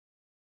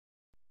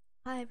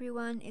Hi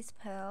everyone, it's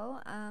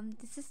Pearl.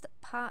 This is the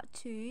part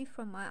 2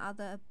 from my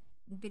other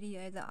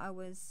video that I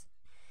was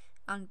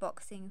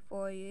unboxing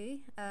for you.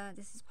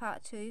 This is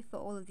part 2 for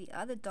all of the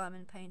other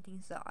diamond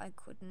paintings that I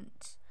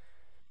couldn't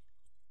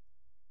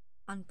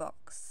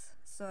unbox.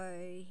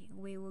 So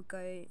we will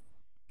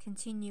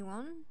continue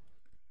on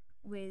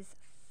with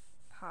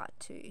part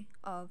 2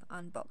 of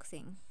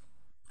unboxing.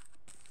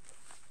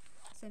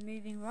 So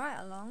moving right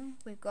along,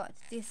 we've got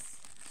this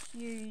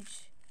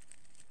huge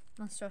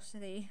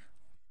monstrosity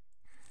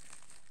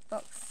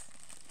box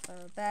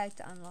or bag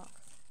to unlock.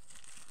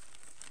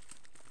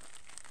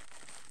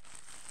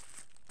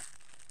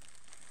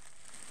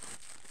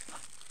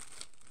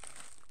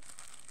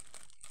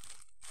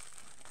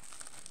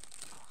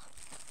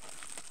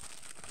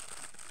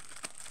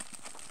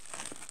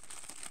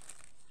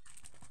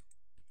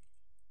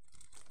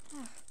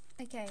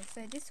 Okay,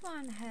 so this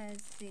one has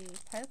the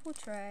purple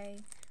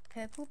tray,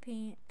 purple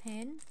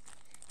pen,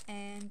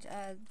 and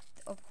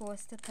of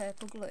course the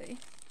purple glue.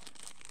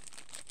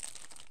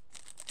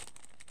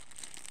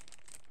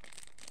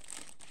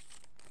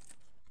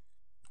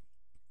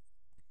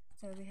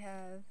 So we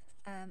have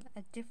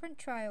a different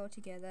tray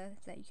altogether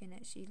that you can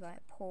actually like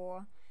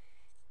pour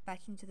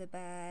back into the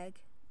bag.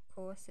 Of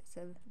course, it's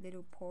a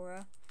little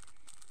pourer.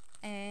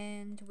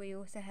 And we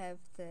also have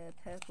the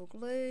purple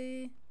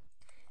glue,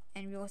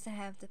 and we also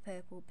have the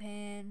purple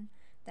pen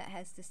that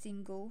has the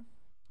single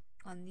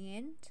on the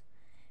end,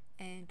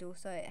 and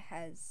also it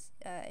has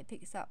it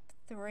picks up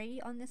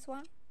 3 on this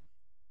one.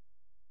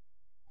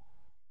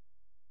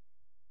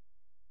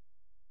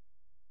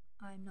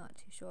 I'm not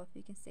too sure if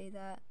you can see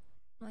that.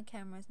 My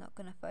camera's not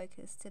going to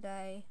focus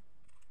today.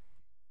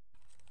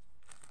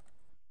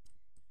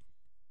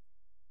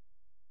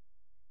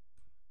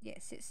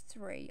 Yes, it's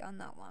 3 on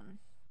that one.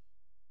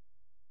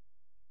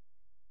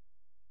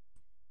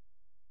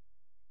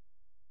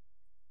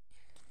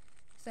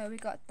 So we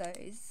got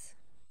those.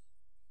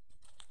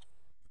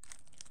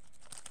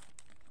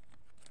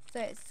 So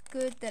it's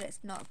good that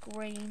it's not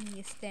green,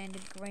 your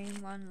standard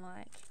green one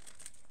like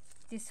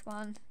this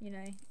one, you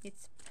know,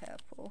 it's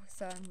purple.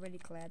 So I'm really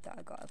glad that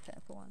I got a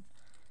purple one.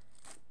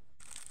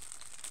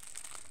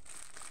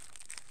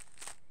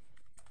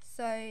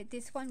 So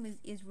this one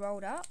is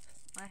rolled up.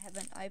 I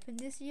haven't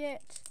opened this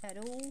yet at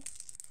all.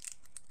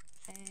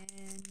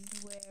 And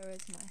where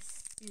is my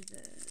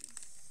scissors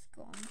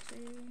gone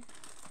to?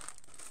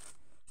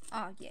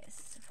 Oh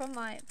yes, from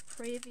my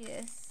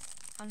previous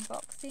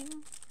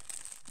unboxing,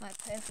 my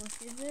purple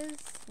scissors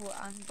will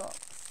unbox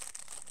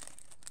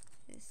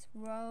this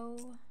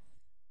roll.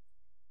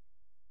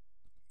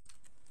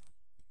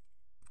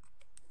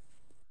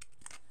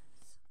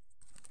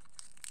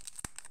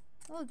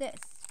 Oh,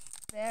 that's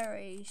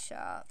very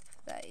sharp.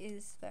 That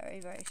is very,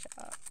 very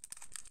sharp.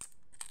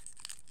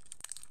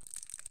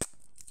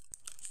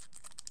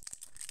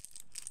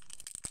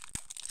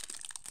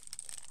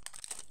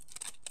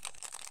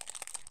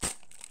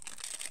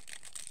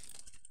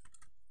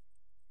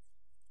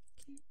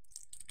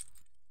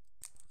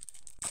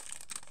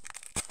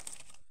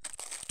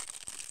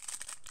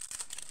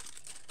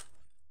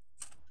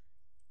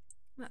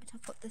 Right, I'll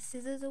put the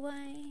scissors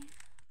away.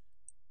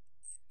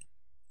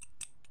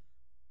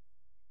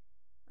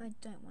 I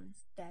don't want to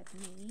stab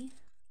me.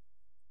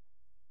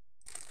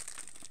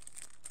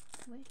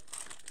 Where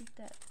did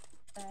that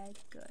bag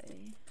go?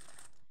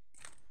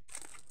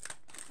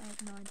 I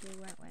have no idea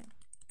where it went.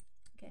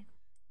 Okay.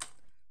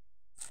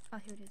 Oh,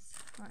 here it is,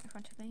 right in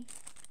front of me.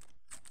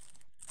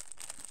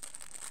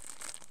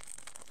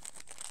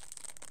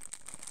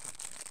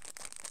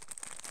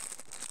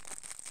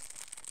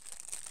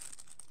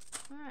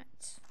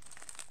 Alright.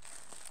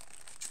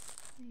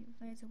 Move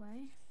those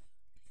away.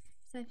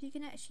 So if you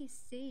can actually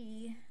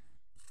see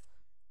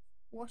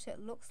what it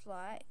looks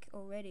like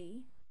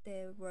already,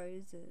 they're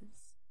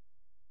roses.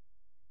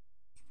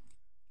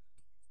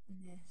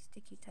 And they're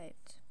sticky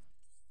taped.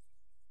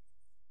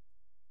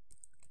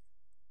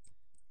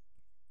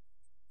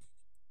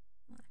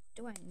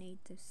 Do I need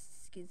the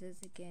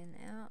scissors again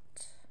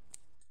out?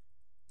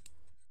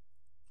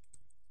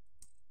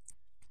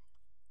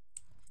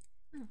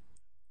 Oh,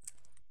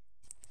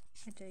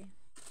 I do.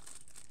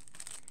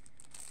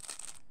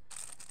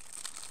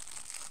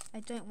 I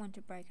don't want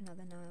to break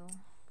another nail.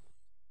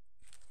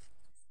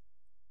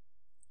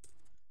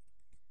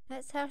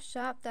 That's how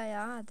sharp they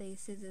are,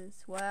 these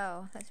scissors.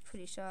 Wow, that's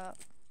pretty sharp.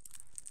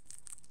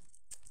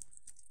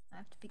 I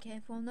have to be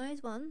careful on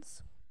those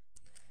ones.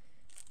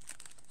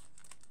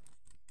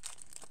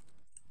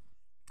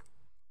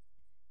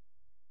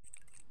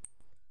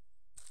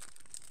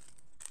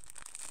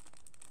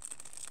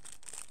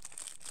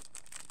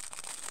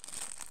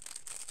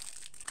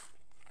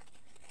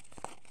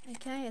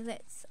 Okay,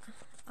 let's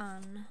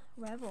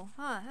unravel.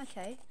 Ah,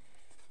 okay.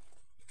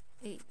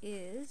 It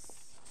is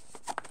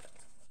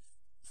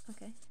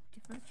okay,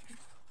 different.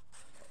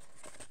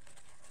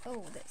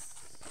 Oh, this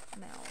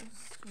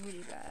smells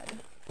really bad.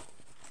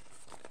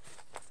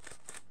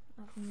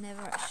 I've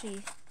never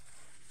actually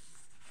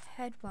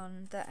had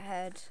one that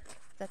had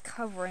the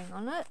covering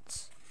on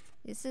it.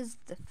 This is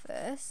the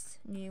first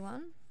new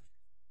one.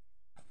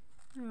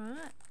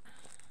 Alright,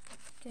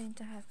 going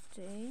to have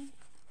to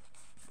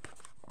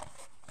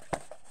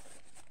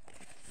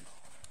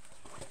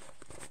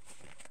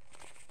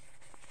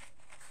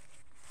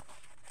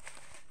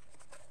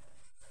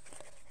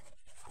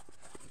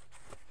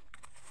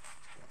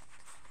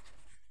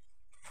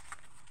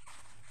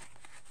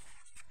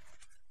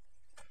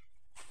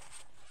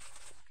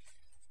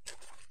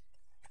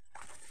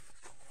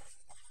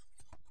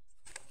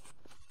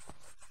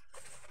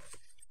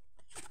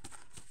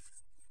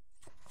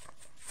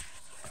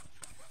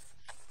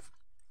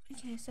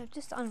okay, so I've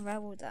just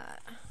unraveled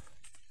that.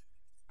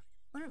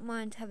 Wouldn't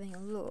mind having a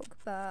look,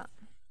 but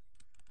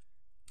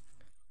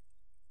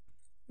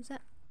is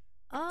that?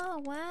 Oh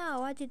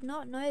wow, I did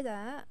not know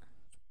that.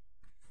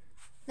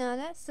 Now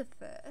that's the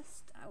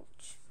first.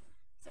 Ouch.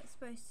 Is that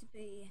supposed to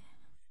be?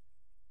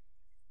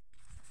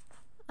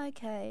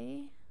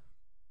 Okay.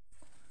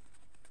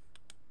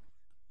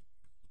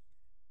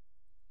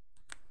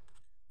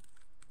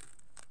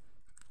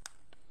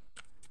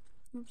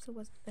 Oops, I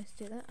wasn't supposed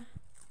to do that.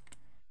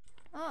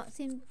 Oh, it's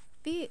in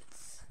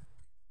bits.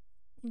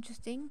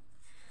 Interesting.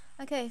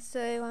 Okay,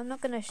 so I'm not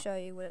going to show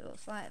you what it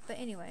looks like, but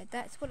anyway,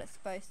 that's what it's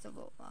supposed to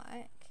look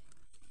like.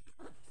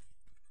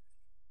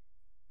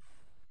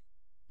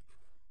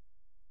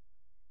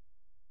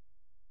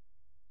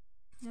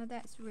 Now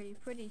that's really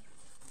pretty.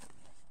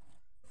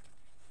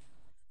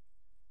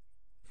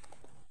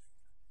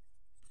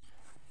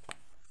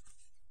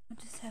 I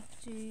just have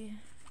to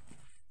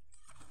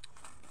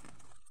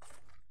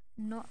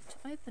not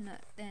open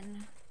it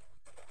then.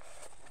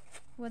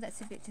 Well,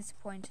 that's a bit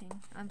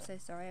disappointing. I'm so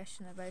sorry, I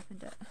shouldn't have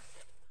opened it.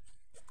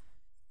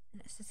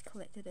 And it's just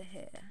collected a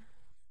hair.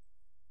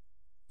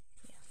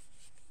 Yeah.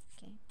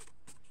 Okay.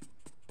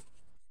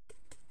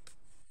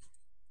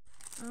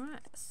 Alright,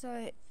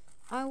 so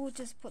I will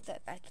just put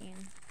that back in.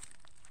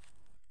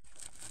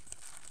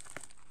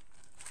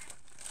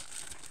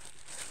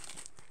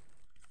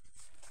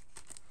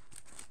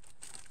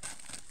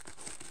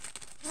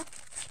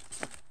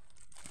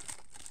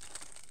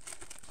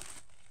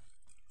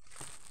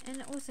 And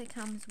it also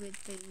comes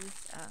with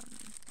these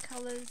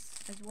colours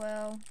as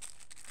well.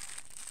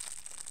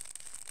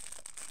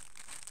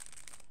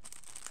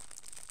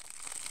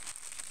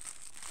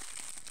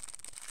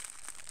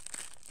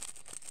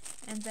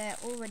 And they're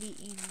already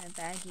in the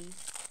baggies,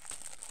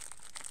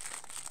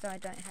 so I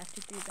don't have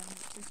to do them,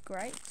 which is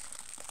great.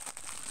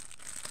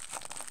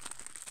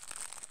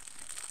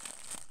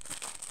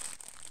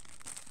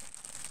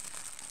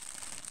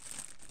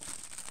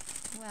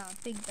 Wow,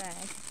 big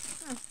bag.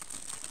 Huh.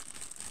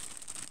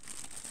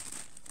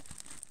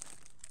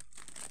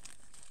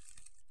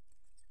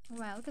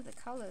 Wow, look at the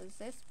colours.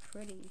 That's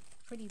pretty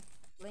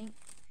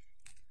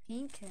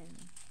pink and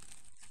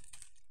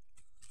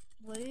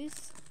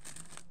blues.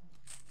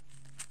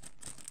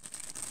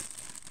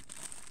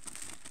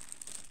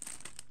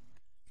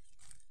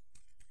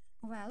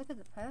 Wow, look at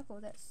the purple.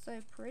 That's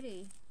so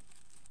pretty.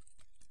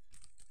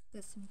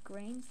 There's some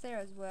greens there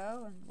as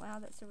well, and wow,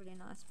 that's a really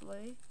nice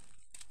blue.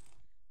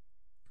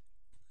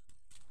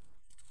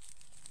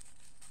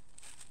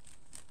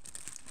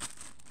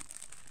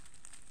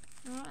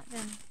 Alright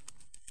then.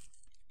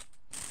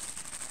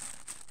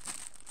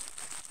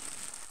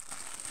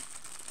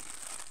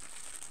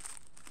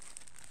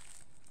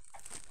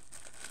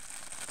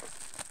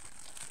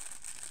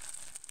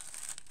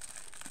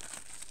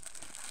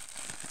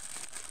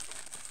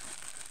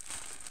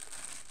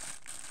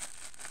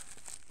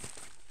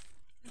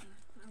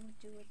 I will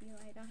do with you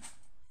later.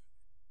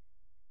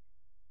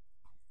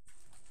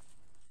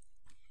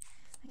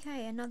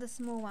 Okay, another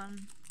small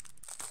one.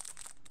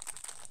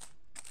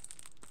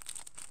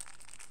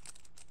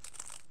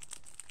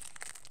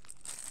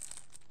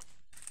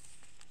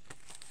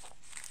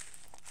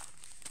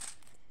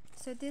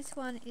 So this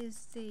one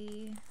is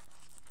the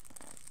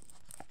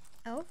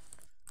elf.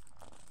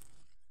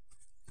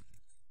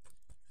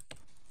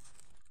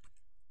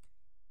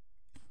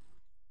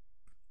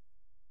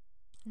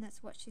 And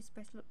that's what she's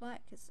supposed to look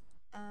like. It's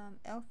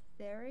elf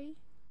fairy.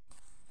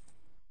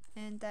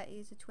 And that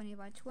is a 20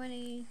 by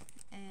 20,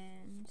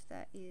 and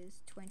that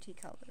is 20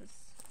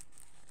 colours.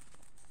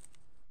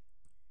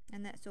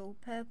 And that's all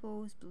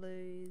purples,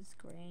 blues,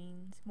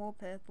 greens, more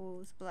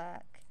purples,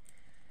 black.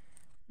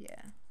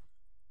 Yeah.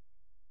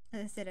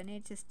 As I said, I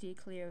need to steer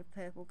clear of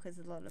purple because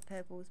there's a lot of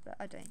purples, but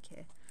I don't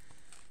care.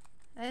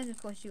 And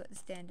of course you got the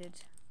standard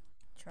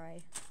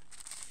tray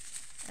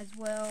as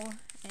well,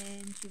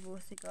 and you've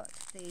also got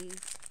these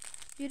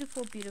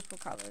beautiful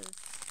colours.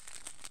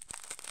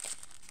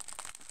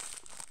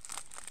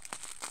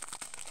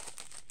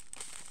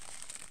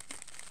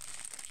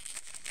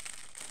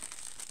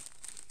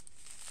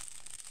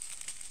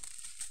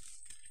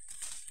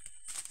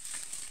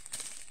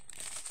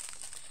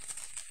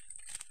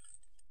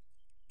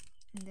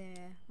 And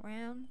they're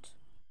round.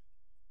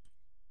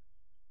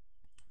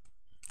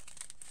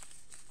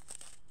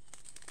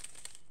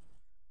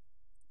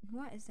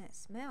 What is that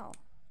smell?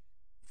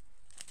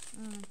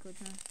 Oh my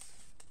goodness.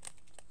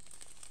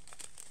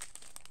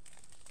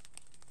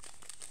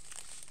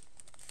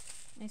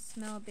 They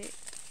smell a bit,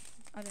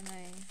 I don't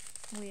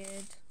know,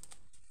 weird.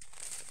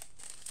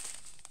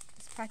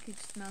 This package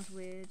smells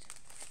weird.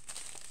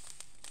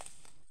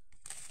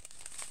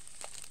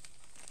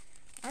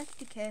 I have to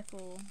be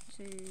careful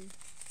to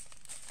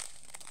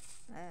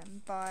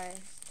buy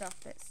stuff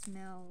that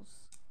smells.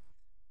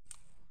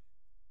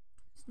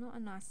 It's not a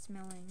nice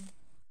smelling.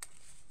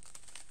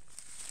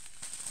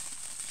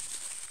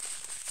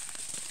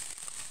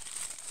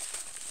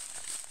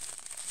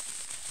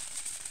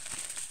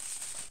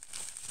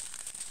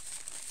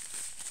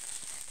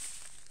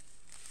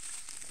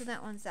 So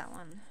that one's that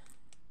one.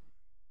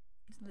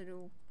 This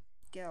little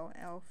girl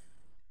elf.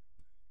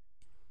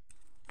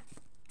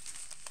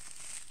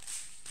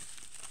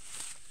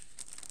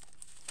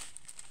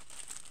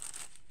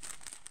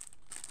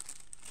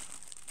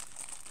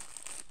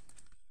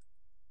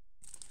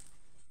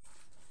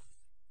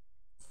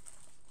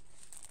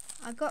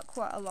 I got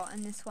quite a lot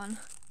in this one.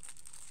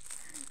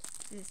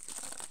 This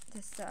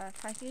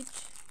package.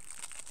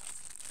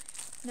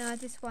 Now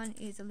this one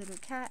is a little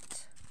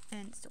cat,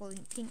 and it's all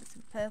in pinks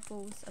and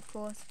purples. Of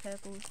course,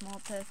 purples, more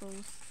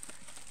purples,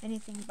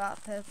 anything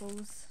but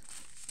purples.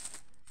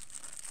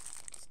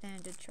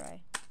 Standard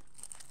tray.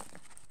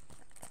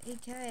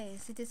 Okay,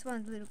 so this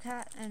one's a little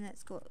cat, and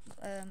it's got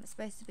it's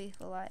supposed to be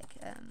for like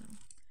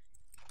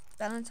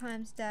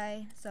Valentine's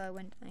Day. So I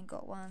went and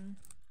got one.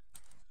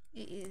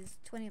 It is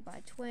 20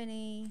 by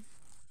 20,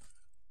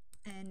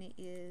 and it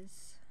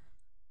is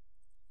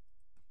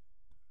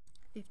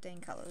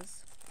 15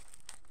 colours.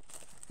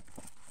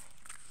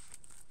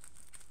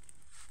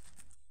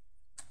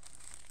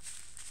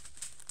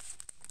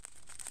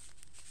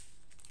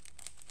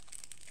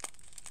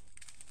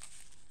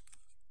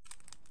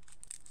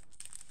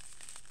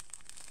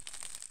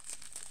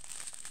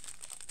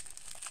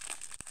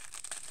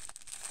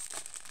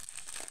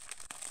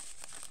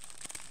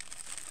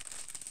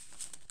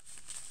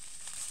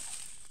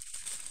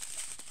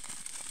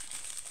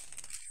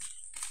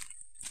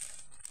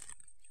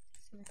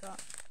 So we've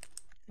got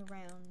the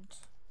round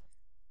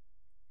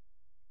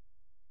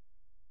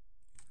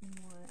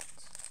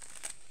white,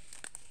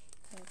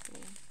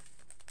 purple.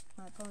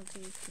 My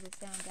apologies for the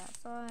sound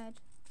outside.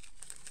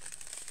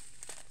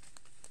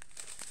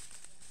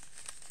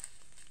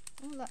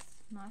 Oh, that's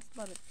nice, a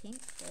lot of pink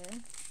there.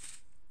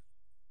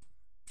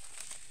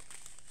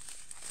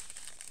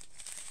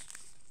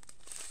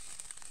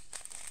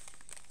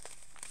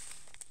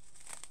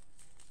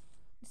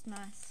 It's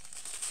nice.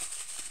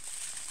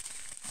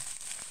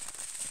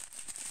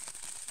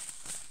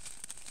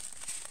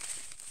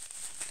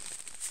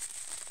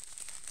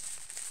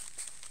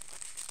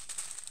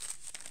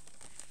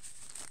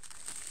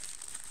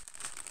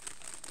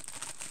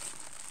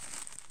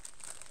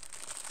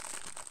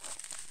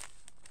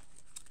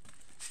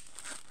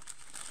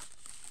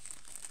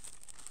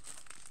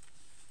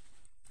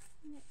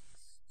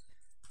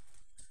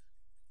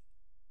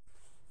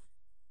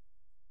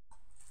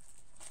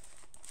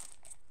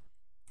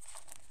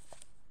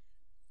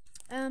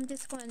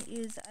 This one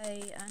is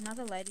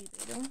another lady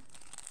beetle.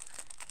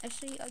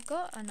 Actually, I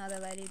got another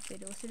lady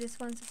beetle, so this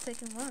one's the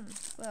second one.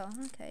 Well,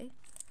 okay,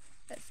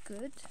 that's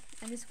good.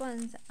 And this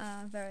one's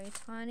very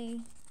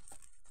tiny.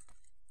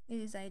 It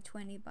is a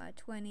 20 by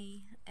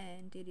 20,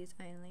 and it is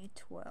only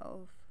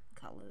 12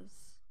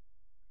 colours.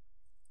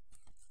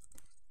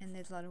 And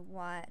there's a lot of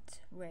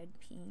white, red,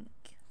 pink,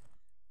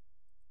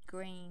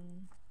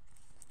 green,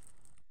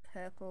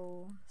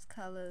 purple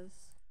colours.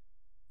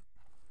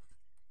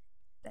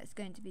 That's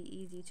going to be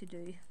easy to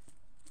do.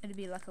 It'll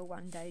be like a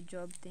one-day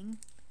job thing.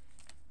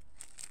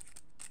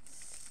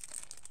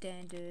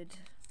 Standard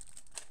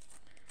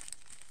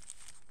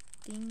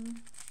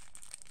thing.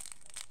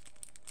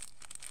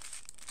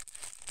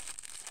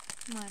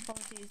 My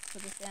apologies for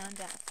the sound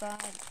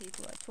outside.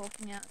 People are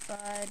talking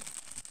outside.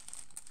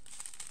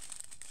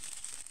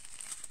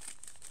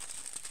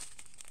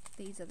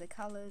 These are the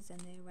colours,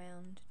 and they're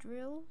round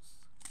drills.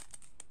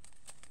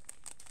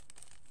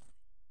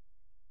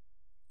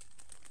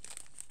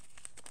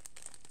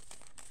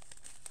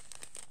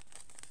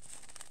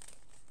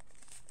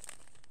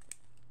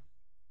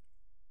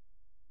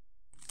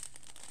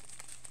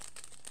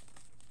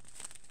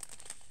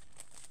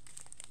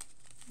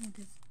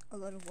 There's a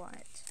lot of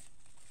white.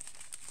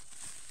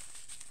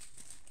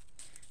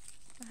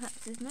 Perhaps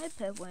there's no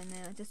purple in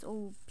there, just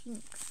all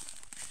pinks.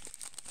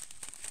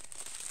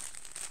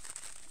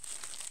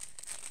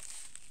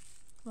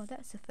 Well,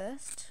 that's the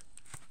first.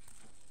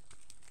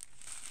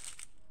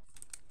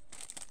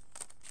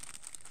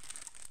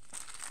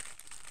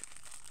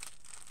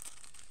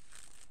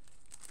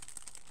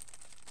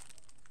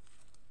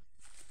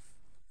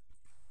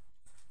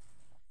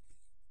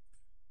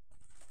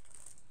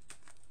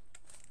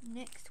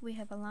 Next we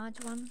have a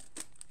large one.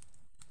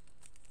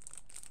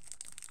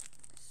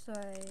 So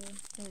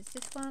there's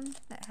this one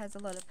that has a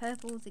lot of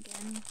purples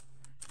again.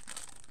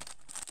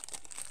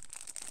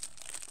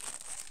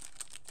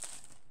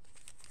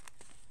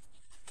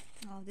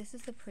 Oh, this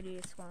is the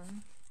prettiest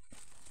one.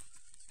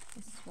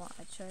 This is what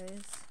I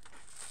chose.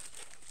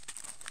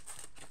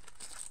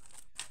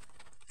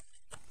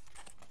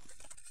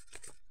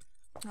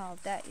 Oh,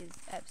 that is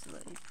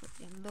absolutely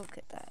pretty. Look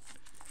at that.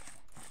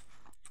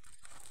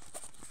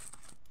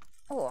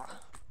 Oh,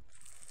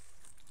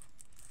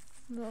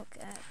 look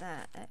at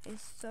that. That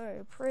is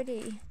so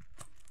pretty.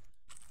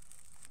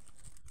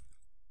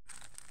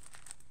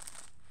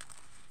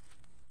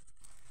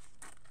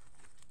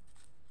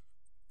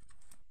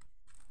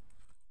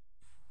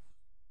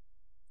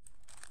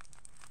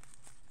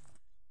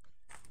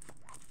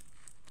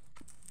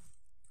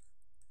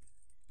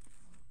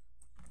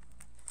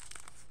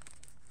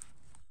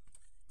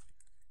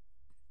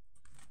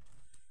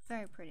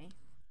 Very pretty.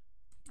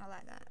 I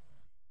like that.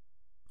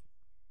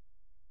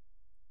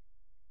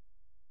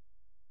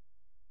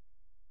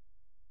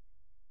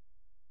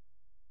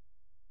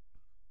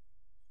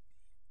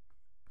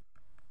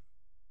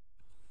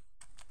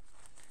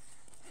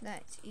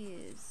 That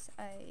is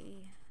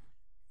a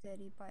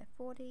 30 by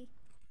 40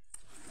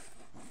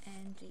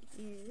 and it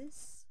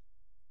is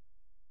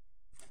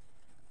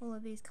all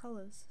of these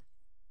colours.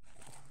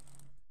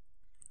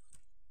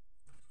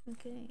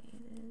 Okay,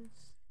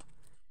 there's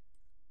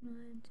 9,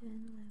 10,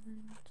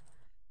 11.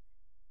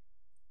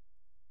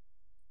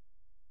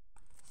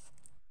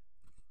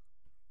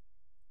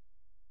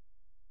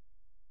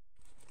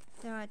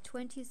 There are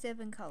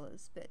 27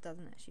 colours, but it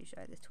doesn't actually show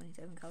there's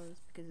 27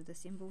 colours because of the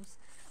symbols,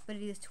 but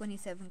it is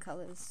 27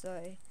 colours,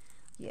 so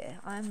yeah,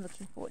 I'm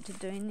looking forward to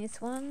doing this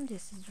one.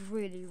 This is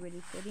really,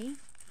 really pretty.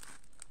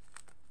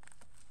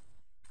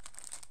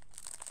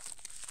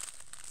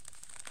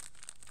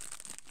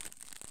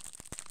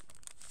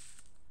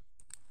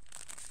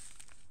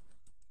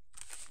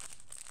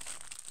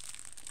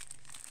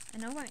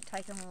 And I won't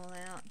take them all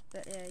out,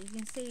 but yeah, you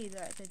can see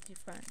that the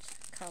different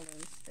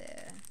colours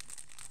there.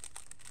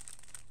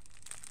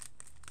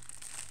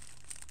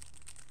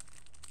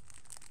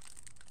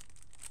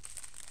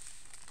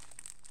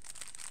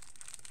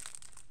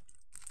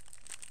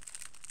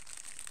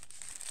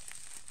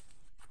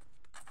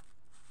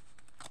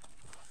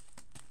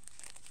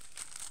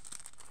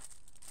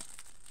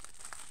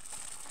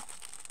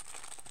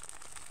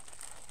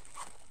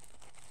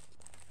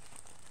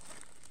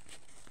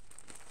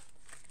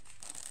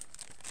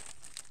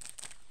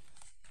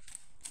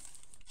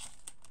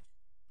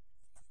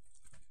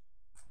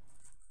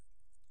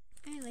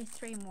 Only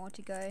 3 more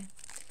to go.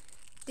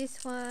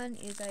 This one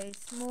is a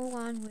small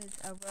one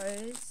with a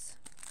rose.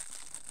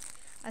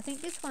 I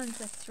think this one's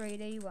a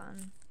 3D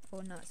one.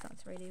 Or no, it's not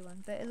a 3D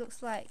one, but it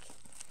looks like,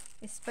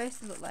 it's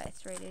supposed to look like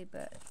 3D,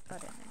 but I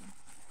don't know.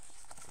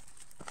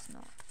 It's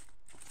not.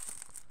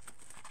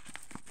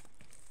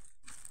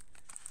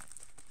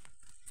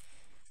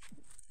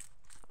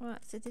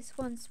 Right, so this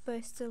one's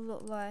supposed to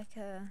look like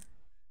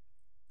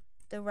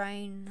the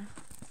rain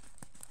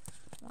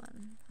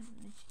one. I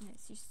don't know if you can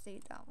actually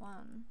see that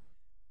one.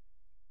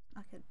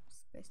 Like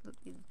it's supposed to look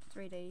in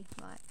 3D,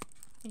 like,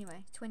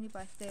 anyway, 20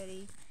 by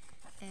 30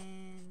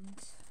 and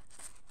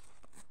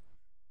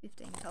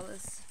 15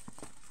 colours.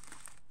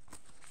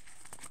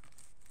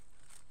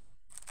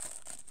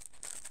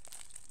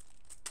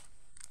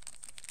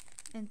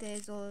 And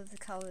there's all of the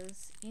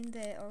colours in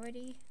there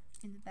already,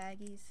 in the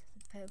baggies,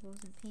 the purples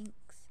and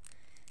pinks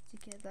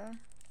together.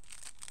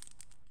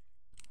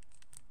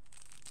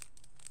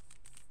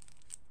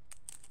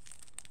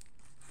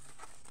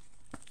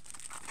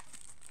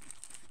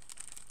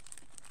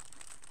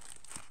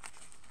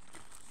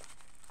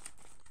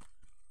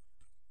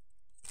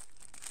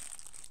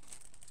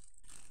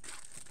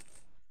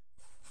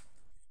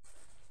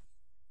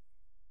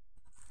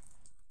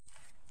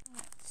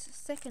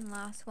 Second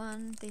last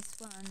one, this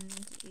one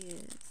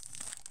is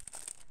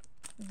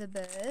the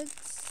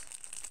birds.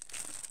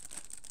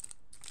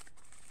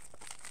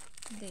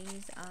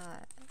 These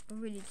are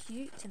really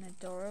cute and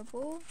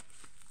adorable.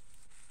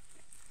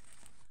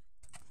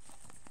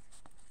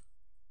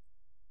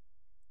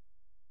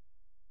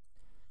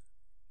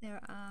 There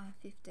are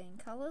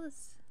 15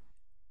 colours.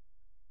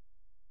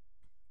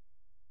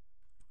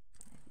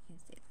 If you can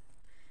see it.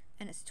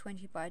 And it's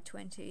 20 by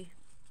 20.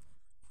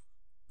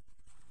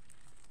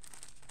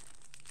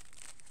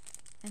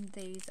 And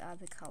these are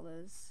the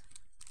colours.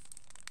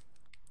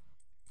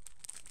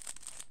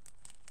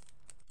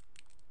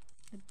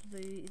 The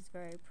blue is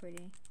very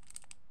pretty.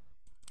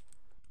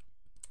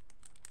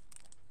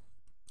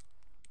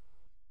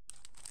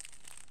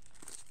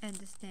 And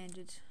the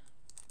standard.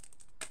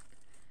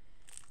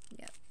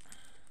 Yep.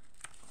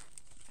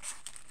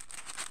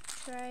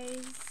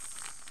 Trays.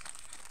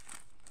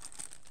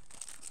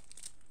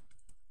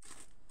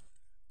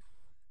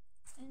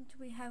 And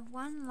we have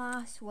one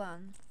last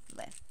one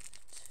left.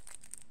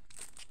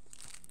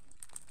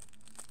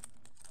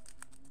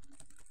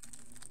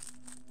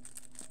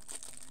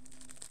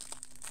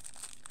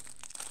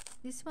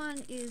 This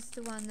one is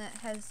the one that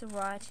has the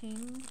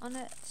writing on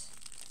it.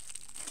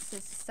 It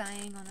says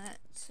saying on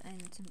it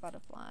and some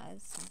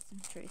butterflies and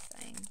some true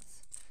sayings.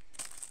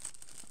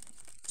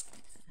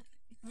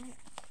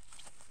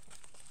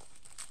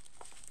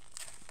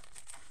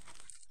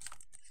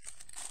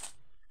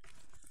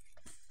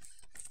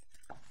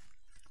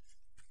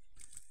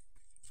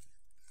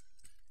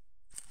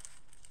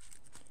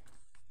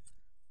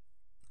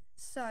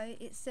 So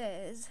it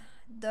says,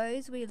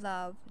 those we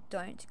love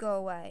don't go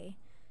away,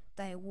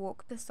 they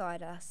walk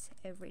beside us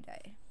every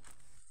day.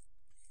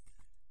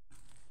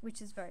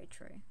 Which is very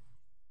true.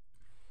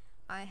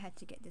 I had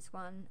to get this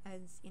one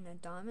as in a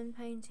diamond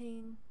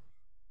painting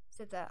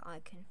so that I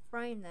can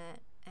frame that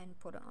and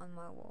put it on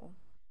my wall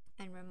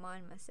and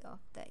remind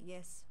myself that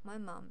yes, my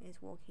mum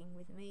is walking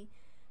with me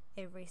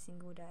every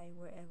single day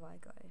wherever I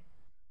go.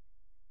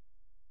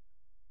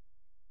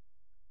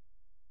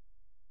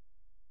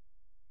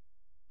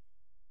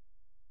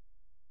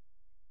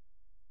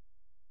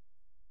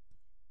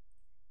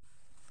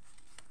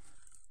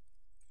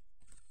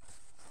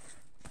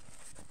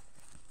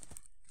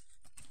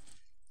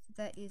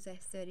 That is a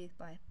 30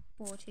 by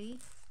 40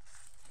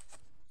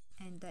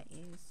 and that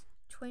is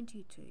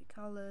 22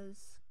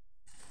 colours.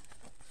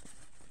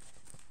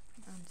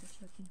 I'm just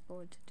looking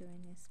forward to doing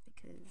this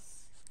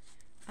because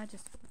I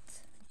just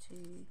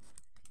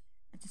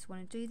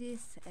want to do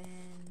this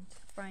and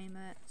frame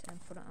it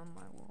and put it on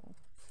my wall.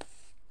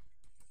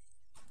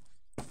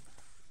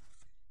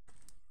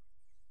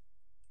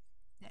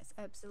 That's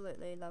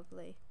absolutely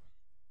lovely.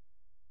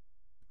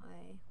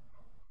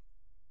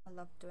 I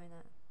love doing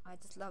it. I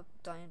just love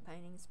diamond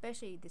painting,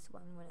 especially this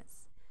one when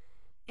it's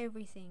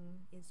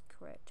everything is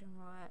correct and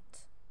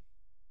right.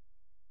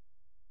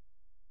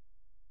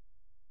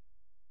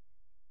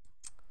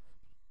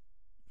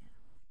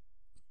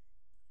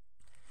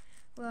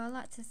 Well, I'd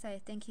like to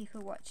say thank you for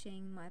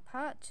watching my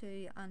part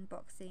 2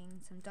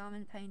 unboxing some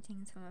diamond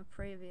paintings from a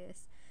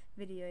previous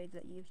video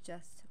that you've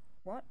just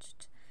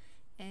watched,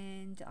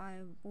 and I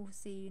will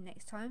see you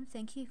next time.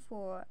 Thank you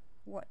for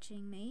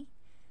watching me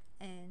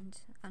and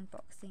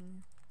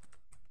unboxing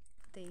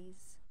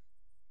these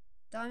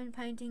diamond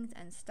paintings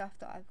and stuff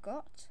that I've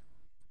got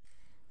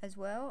as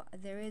well.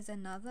 There is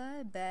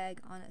another bag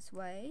on its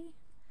way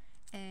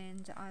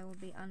and I will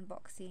be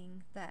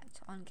unboxing that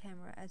on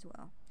camera as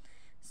well.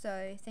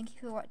 So thank you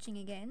for watching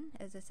again.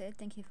 As I said,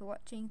 thank you for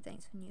watching.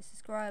 Thanks for new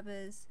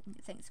subscribers.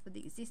 Thanks for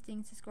the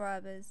existing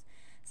subscribers.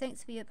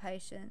 Thanks for your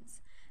patience,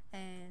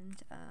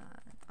 and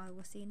I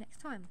will see you next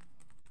time.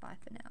 Bye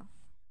for now.